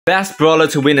Best Brawler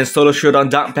to win in Solo Showdown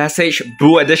Dark Passage,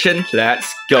 Boo Edition,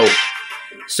 let's go!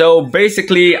 So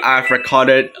basically, I've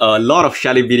recorded a lot of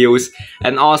Shelly videos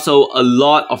and also a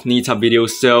lot of Nita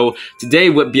videos. So today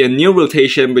would be a new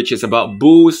rotation which is about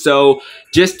Boo. So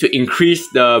just to increase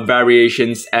the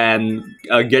variations and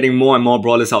getting more and more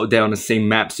brawlers out there on the same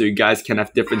map so you guys can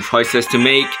have different choices to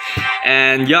make.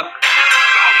 And yup.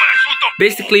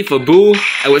 Basically for Boo,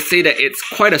 I would say that it's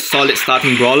quite a solid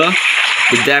starting brawler.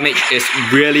 The damage is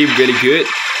really good,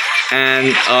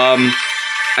 and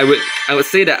I would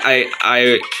say that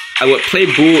I would play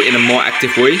Boo in a more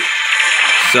active way.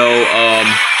 So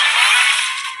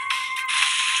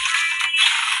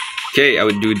okay, I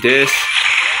would do this.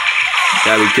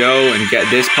 There we go, and get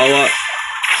this power up.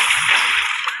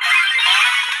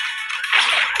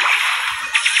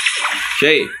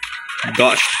 Okay,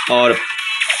 dodged all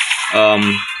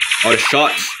the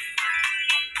shots.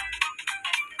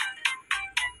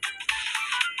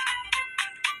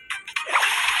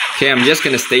 Okay, I'm just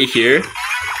gonna stay here.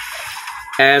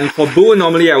 And for Boo,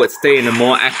 normally I would stay in a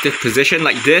more active position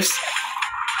like this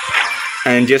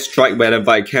and just strike wherever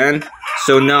I can.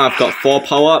 So now I've got 4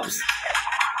 power-ups.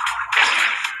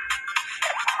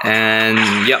 And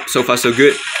yep, so far so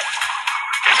good.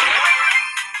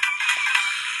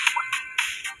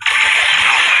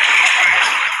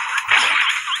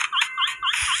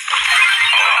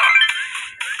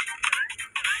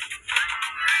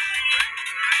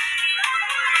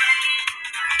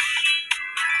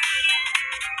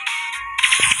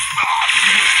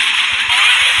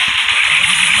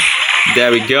 There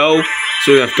we go.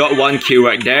 So I've got 1 kill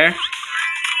right there.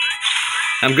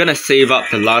 I'm gonna save up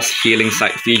the last healing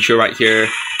side feature right here.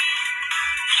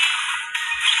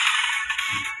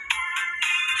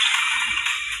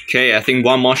 Okay, I think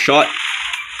 1 more shot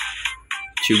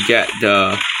to get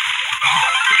the...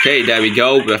 Okay, there we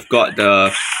go. We've got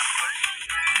the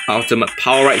ultimate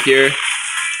power right here.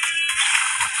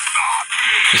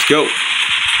 Let's go.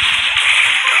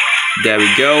 There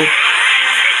we go.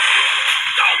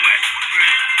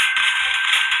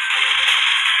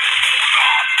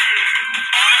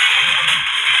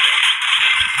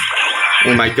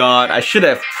 Oh my god, I should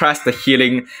have pressed the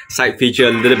healing side feature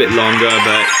a little bit longer,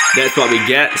 but that's what we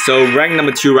get. So rank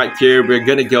number 2 right here, we're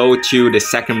gonna go to the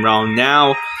second round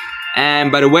now.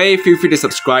 And by the way, feel free to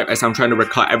subscribe as I'm trying to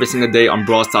record every single day on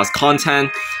Brawl Stars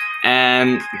content.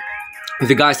 And if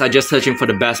you guys are just searching for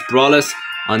the best brawlers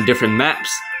on different maps,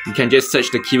 you can just search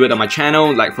the keyword on my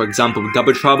channel, like for example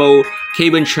Double Trouble,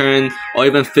 Cave & Churn, or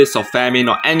even Fist of Famine,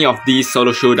 or any of these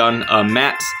Solo Showdown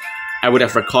maps. I would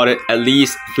have recorded at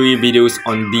least 3 videos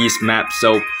on these maps.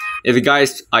 So if you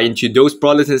guys are into those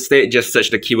brawlers instead, just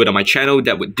search the keyword on my channel,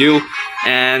 that would do.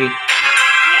 And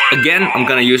again, I'm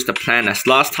gonna use the plan as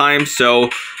last time.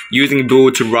 So using Boo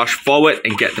to rush forward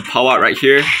and get the power out right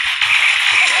here.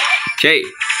 Okay.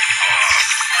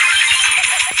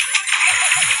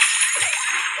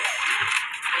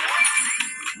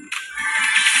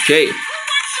 Okay.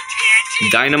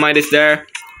 Dynamite is there.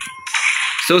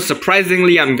 So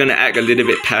surprisingly, I'm gonna act a little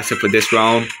bit passive for this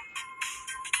round.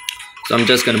 So I'm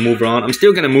just gonna move around. I'm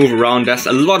still gonna move around. There's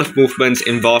a lot of movements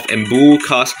involved in Boo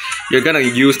because you're gonna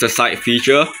use the side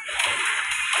feature.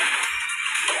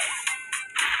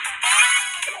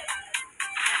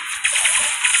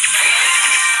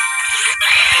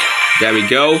 There we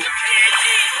go.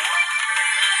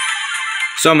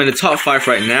 So I'm in the top 5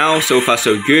 right now. So far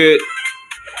so good.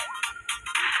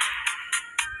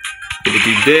 Gonna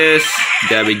do this.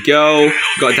 There we go.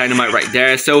 Got dynamite right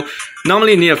there. So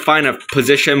normally you need to find a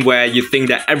position where you think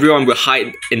that everyone will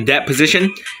hide in that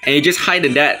position, and you just hide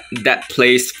in that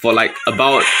place for like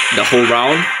about the whole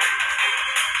round.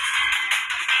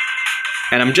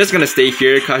 And I'm just gonna stay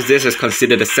here because this is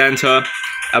considered the center.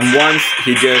 And once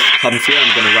he just comes here,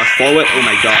 I'm gonna rush forward. Oh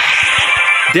my god.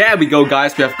 There we go,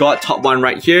 guys. We have got top 1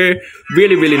 right here.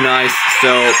 Really nice.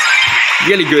 So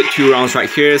really good 2 rounds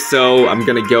right here. So I'm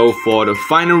gonna go for the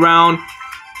final round.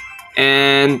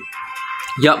 And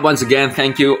yep, once again,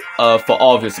 thank you for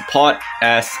all of your support,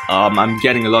 as I'm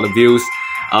getting a lot of views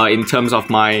in terms of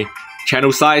my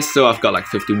channel size. So I've got like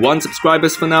 51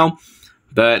 subscribers for now,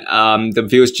 but the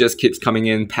views just keeps coming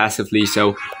in passively.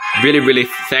 So really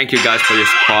thank you guys for your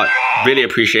support. Really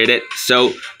appreciate it.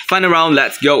 So final round,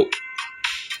 let's go.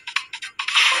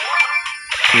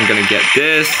 I'm gonna get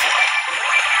this.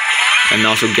 And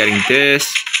also getting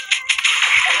this.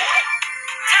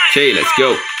 Okay, let's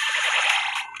go.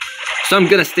 So I'm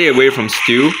gonna stay away from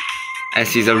Stu,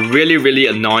 as he's a really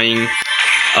annoying,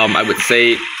 I would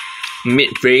say,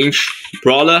 mid-range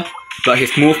brawler. But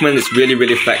his movement is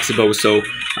really flexible, so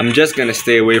I'm just gonna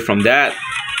stay away from that.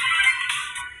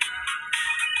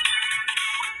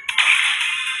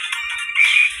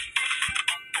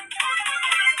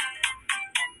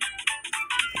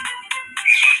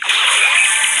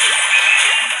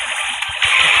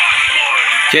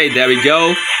 Okay, there we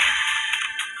go.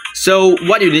 So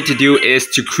what you need to do is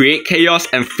to create chaos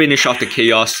and finish off the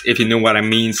chaos, if you know what I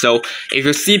mean. So if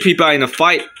you see people in a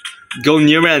fight, go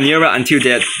nearer and nearer until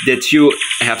they two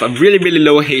have a really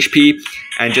low HP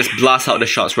and just blast out the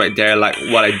shots right there like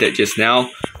what I did just now.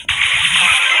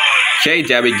 Okay,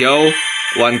 there we go.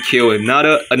 One kill,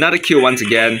 another kill once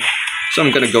again. So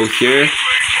I'm gonna go here.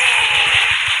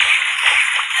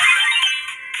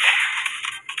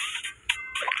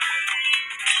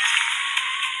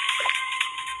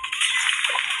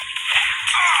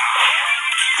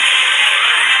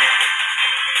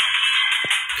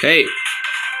 Okay.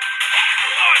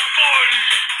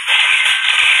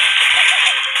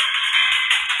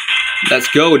 Let's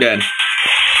go then.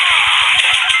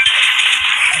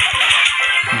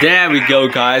 There we go,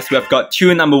 guys. We've got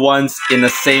 2 number 1s in the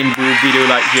same Bull video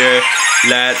right here.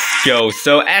 Let's go.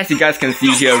 So as you guys can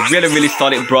see here, really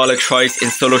solid brawler choice in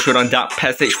Solo Showdown Dark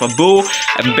Passage for Bull.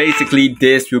 And basically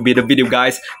this will be the video,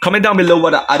 guys. Comment down below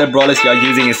what the other brawlers you are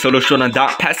using in Solo Showdown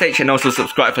Dark Passage, and also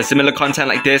subscribe for similar content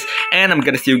like this. And I'm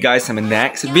gonna see you guys in the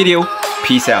next video.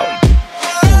 Peace out.